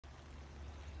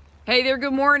Hey there,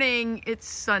 good morning. It's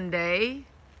Sunday.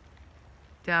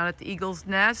 Down at the Eagle's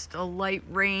Nest, a light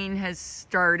rain has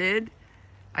started.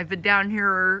 I've been down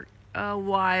here a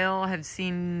while, have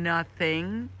seen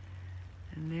nothing.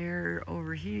 And there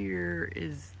over here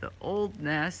is the old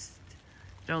nest.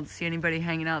 Don't see anybody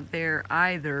hanging out there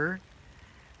either.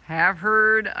 Have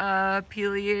heard a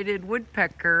pileated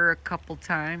woodpecker a couple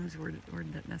times. Where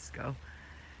did that nest go?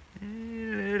 I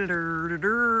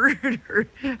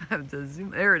have to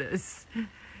zoom. There it is.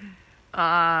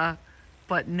 But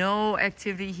no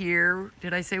activity here.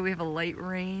 Did I say we have a light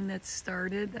rain that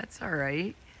started? That's all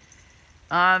right.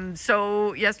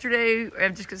 So yesterday,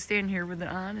 I'm just gonna stand here with it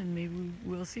on, and maybe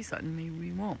we'll see something. Maybe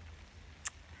we won't.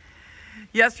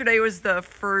 Yesterday was the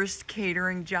first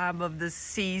catering job of the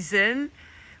season.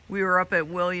 We were up at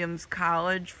Williams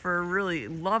College for a really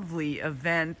lovely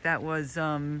event that was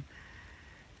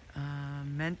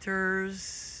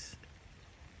mentors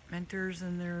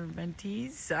and their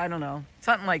mentees. I don't know,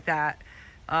 something like that.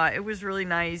 It was really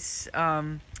nice.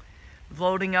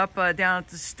 Loading up down at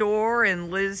the store,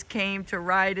 and Liz came to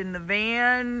ride in the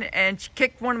van, and she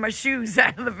kicked one of my shoes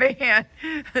out of the van.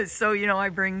 So, I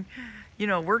bring,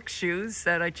 work shoes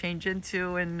that I change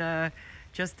into, and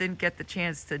just didn't get the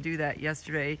chance to do that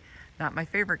yesterday. Not my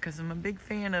favorite, because I'm a big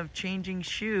fan of changing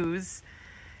shoes.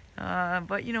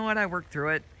 But you know what? I worked through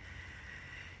it.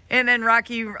 And then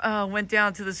Rocky went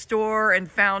down to the store and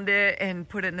found it and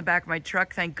put it in the back of my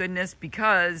truck, thank goodness,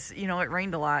 because, it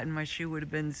rained a lot and my shoe would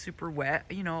have been super wet.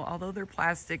 Although they're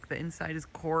plastic, the inside is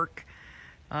cork,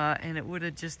 and it would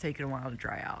have just taken a while to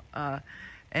dry out.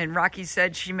 And Rocky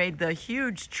said she made the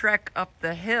huge trek up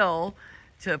the hill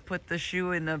to put the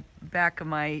shoe in the back of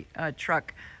my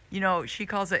truck. She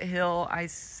calls it hill, I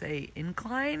say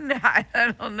incline. I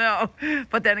don't know.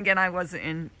 But then again, I wasn't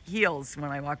in heels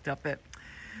when I walked up it.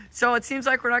 So it seems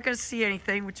like we're not going to see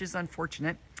anything, which is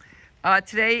unfortunate.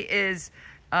 Today is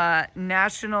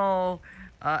International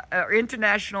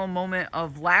Moment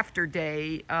of Laughter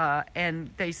Day. And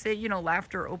they say,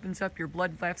 laughter opens up your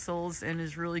blood vessels and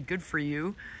is really good for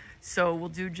you. So we'll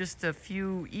do just a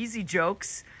few easy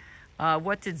jokes.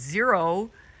 What did 0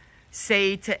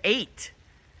 say to 8?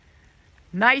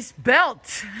 Nice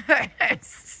belt.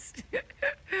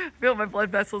 Feel my blood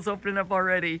vessels opening up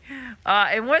already.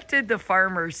 And what did the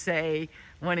farmer say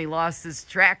when he lost his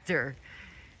tractor?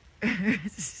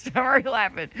 Sorry,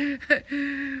 laughing.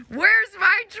 Where's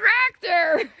my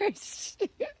tractor?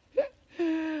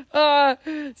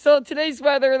 So today's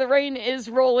weather, the rain is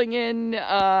rolling in,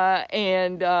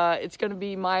 and it's going to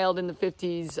be mild in the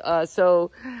 50s. So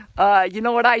you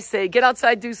know what I say, get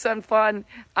outside, do something fun.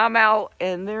 I'm out,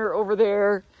 and they're over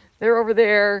there.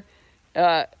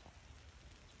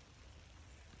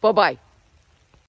 Bye-bye.